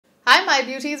Hi my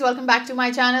beauties, welcome back to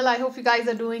my channel. I hope you guys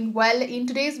are doing well. In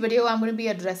today's video, I'm going to be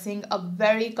addressing a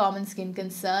very common skin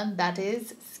concern, that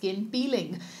is skin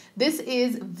peeling. This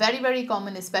is very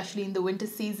common, especially in the winter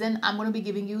season. I'm going to be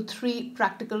giving you 3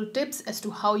 practical tips as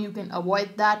to how you can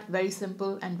avoid that. Very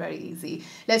simple and very easy.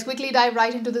 Let's quickly dive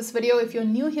right into this video. If you're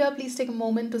new here, please take a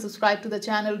moment to subscribe to the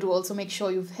channel. Do also make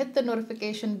sure you've hit the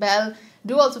notification bell.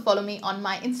 Do also follow me on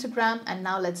my Instagram, and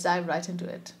now let's dive right into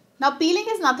it. Now, peeling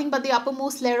is nothing but the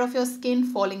uppermost layer of your skin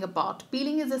falling apart.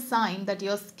 Peeling is a sign that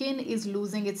your skin is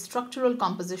losing its structural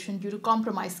composition due to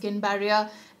compromised skin barrier,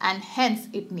 and hence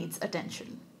it needs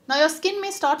attention. Now, your skin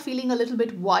may start feeling a little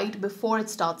bit white before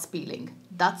it starts peeling.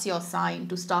 That's your sign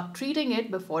to start treating it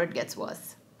before it gets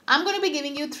worse. I'm going to be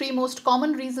giving you 3 most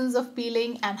common reasons of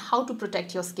peeling and how to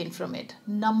protect your skin from it.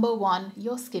 Number 1,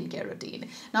 your skincare routine.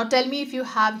 Now tell me if you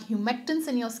have humectants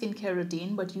in your skincare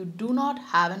routine, but you do not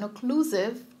have an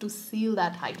occlusive to seal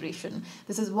that hydration.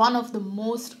 This is one of the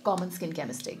most common skincare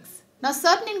mistakes. Now,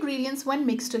 certain ingredients when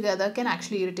mixed together can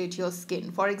actually irritate your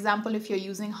skin. For example, if you're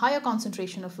using higher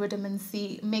concentration of vitamin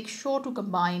C, make sure to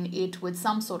combine it with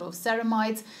some sort of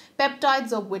ceramides,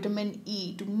 peptides or vitamin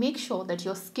E to make sure that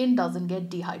your skin doesn't get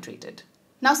dehydrated.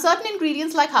 Now, certain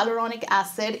ingredients like hyaluronic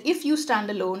acid, if used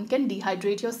standalone, can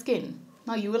dehydrate your skin.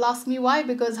 Now you will ask me why,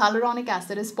 because hyaluronic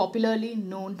acid is popularly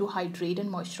known to hydrate and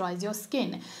moisturize your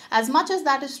skin. As much as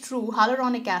that is true,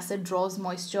 hyaluronic acid draws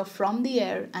moisture from the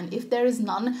air, and if there is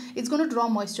none, it's going to draw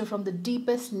moisture from the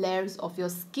deepest layers of your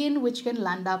skin, which can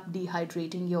land up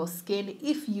dehydrating your skin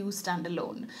if used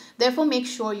standalone. Therefore, make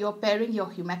sure you're pairing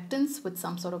your humectants with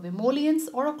some sort of emollients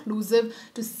or occlusive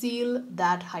to seal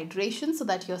that hydration so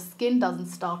that your skin doesn't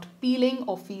start peeling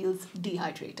or feels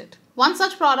dehydrated. One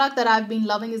such product that I've been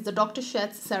loving is the Dr.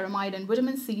 Sheth's Ceramide and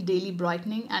Vitamin C Daily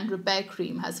Brightening and Repair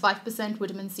Cream. Has 5%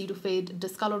 vitamin C to fade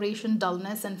discoloration,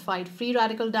 dullness and fight free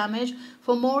radical damage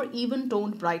for more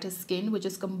even-toned, brighter skin, which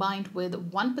is combined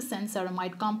with 1%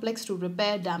 ceramide complex to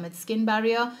repair damaged skin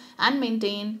barrier and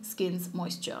maintain skin's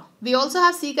moisture. We also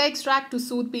have Cica extract to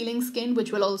soothe peeling skin,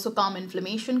 which will also calm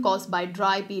inflammation caused by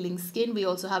dry peeling skin. We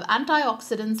also have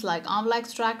antioxidants like Amla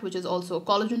extract, which is also a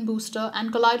collagen booster,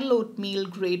 and colloidal oatmeal,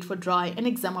 great for dry and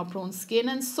eczema prone skin,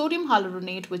 and sodium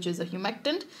hyaluronate, which is a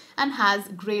humectant and has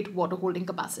great water holding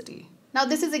capacity. Now,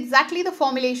 this is exactly the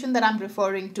formulation that I'm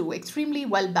referring to, extremely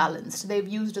well balanced. They've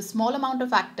used a small amount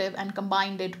of active and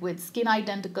combined it with skin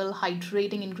identical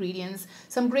hydrating ingredients,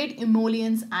 some great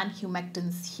emollients and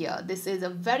humectants here. This is a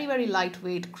very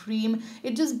lightweight cream.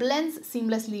 It just blends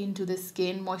seamlessly into the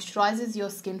skin, moisturizes your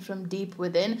skin from deep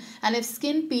within, and if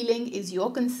skin peeling is your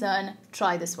concern,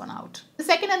 try this one out. The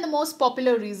second and the most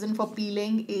popular reason for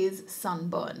peeling is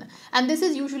sunburn, and this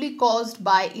is usually caused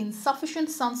by insufficient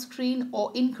sunscreen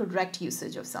or incorrect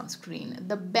usage of sunscreen.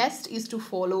 The best is to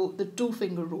follow the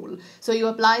 2-finger rule. So you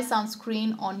apply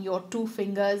sunscreen on your 2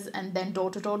 fingers and then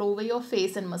dot it all over your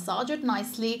face and massage it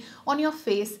nicely on your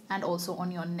face and also on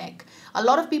your neck. A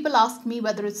lot of people ask me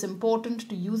whether it's important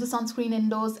to use a sunscreen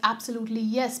indoors. Absolutely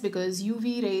yes, because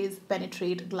UV rays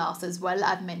penetrate glass as well.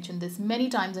 I've mentioned this many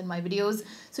times in my videos.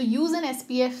 So use an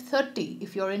SPF 30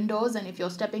 if you're indoors, and if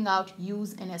you're stepping out,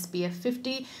 use an SPF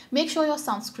 50. Make sure your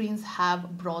sunscreens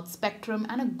have broad spectrum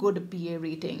and a good PA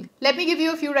rating. Let me give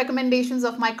you a few recommendations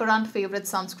of my current favorite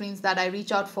sunscreens that I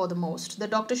reach out for the most. The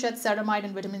Dr. Sheth's Ceramide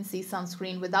and Vitamin C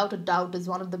sunscreen, without a doubt, is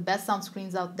one of the best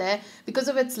sunscreens out there because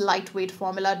of its lightweight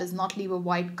formula, does not leave a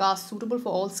white cast, suitable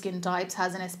for all skin types,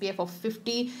 has an SPF of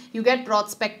 50. You get broad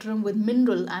spectrum with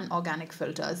mineral and organic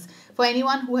filters. For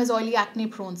anyone who has oily acne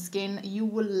prone skin, you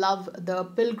will love the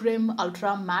Pilgrim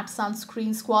Ultra Matte Sunscreen,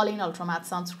 Squalane Ultra Matte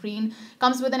Sunscreen.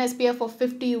 Comes with an SPF of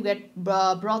 50. You get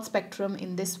broad spectrum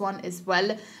in this one as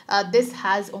well. This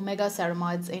has omega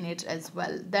ceramides in it as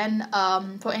well. Then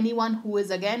for anyone who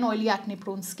is again oily acne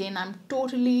prone skin, I'm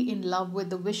totally in love with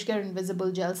the Wishcare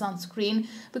Invisible Gel Sunscreen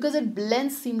because it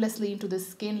blends seamlessly into the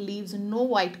skin, leaves no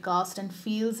white cast and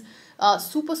feels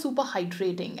super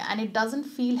hydrating, and it doesn't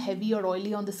feel heavy or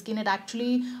oily on the skin. It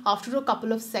actually, after a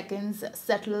couple of seconds,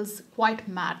 settles quite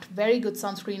matte. Very good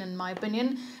sunscreen in my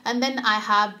opinion. And then I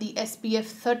have the SPF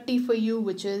 30 for you,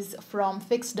 which is from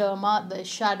Fix Derma. The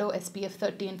Shadow SPF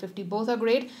 30 and 50 both are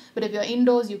great, but if you're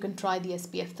indoors, you can try the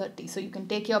SPF 30. So you can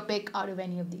take your pick out of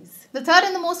any of these. The third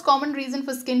and the most common reason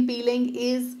for skin peeling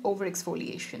is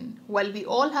overexfoliation. Well, we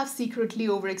all have secretly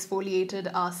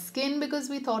overexfoliated our skin because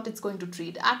we thought it's going to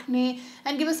treat acne acne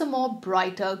and give us a more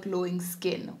brighter, glowing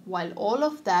skin. While all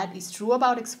of that is true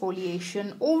about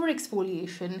exfoliation,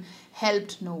 over-exfoliation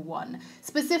helped no one.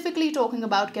 Specifically talking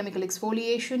about chemical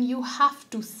exfoliation, you have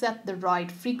to set the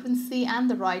right frequency and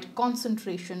the right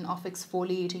concentration of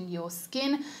exfoliating your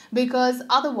skin, because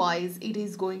otherwise it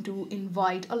is going to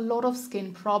invite a lot of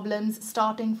skin problems,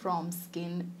 starting from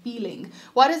skin peeling.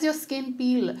 Why does your skin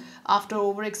peel after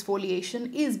over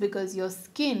exfoliation? Is because your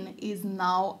skin is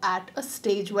now at a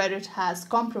stage where it has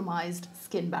compromised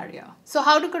skin barrier. So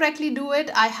how to correctly do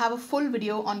it? I have a full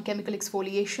video on chemical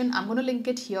exfoliation. I'm going to link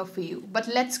it here for you. But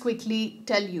let's quickly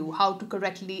tell you how to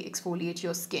correctly exfoliate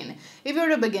your skin. If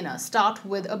you're a beginner, start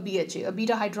with a BHA, a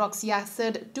beta hydroxy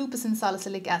acid. 2%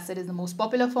 salicylic acid is the most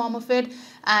popular form of it,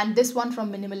 and this one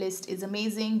from Minimalist is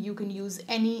amazing. You can use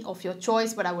any of your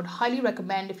choice, but I would highly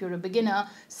recommend, if you're a beginner,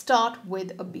 start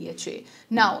with a BHA.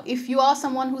 Now, if you are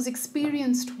someone who's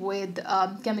experienced with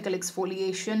chemical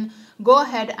exfoliation, go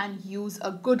ahead and use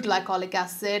a good glycolic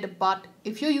acid. But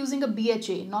if you're using a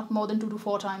BHA, not more than 2 to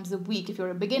 4 times a week. If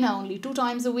you're a beginner, only 2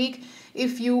 times a week.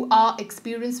 If you are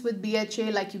experienced with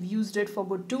BHA, like you've used it for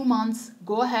good 2 months,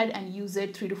 go ahead and use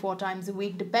it 3 to 4 times a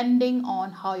week, depending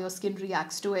on how your skin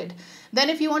reacts to it. Then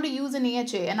if you want to use an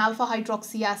AHA, an alpha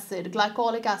hydroxy acid,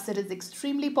 glycolic acid is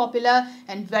extremely popular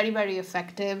and very, very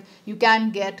effective. You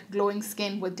can get glowing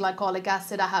skin with glycolic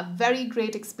acid. I have very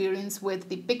great experience with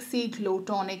the Pixie Glow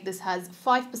Tonic. This has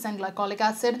 5% glycolic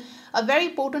acid, a very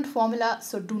potent formula,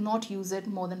 so do not use it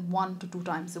more than 1 to 2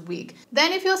 times a week.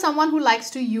 Then if you're someone who likes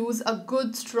to use a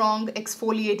good strong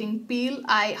exfoliating peel,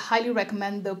 I highly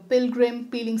recommend the Pilgrim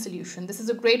Peeling Solution. This is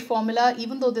a great formula.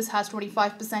 Even though this has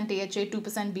 25% AHA,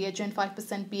 2% BHA and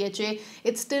 5% PHA,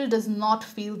 it still does not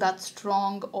feel that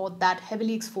strong or that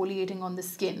heavily exfoliating on the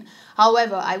skin.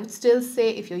 However, I would still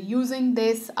say if you're using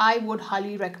this, I would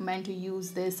highly recommend to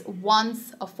use this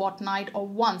once a fortnight or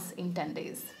once in 10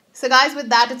 days. So guys, with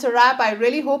that, it's a wrap. I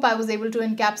really hope I was able to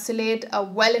encapsulate a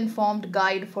well-informed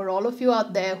guide for all of you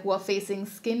out there who are facing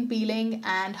skin peeling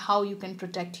and how you can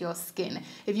protect your skin.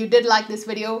 If you did like this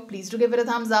video, please do give it a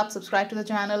thumbs up, subscribe to the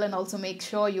channel, and also make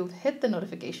sure you've hit the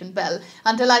notification bell.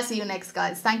 Until I see you next,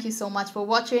 guys, thank you so much for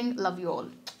watching. Love you all.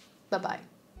 Bye-bye.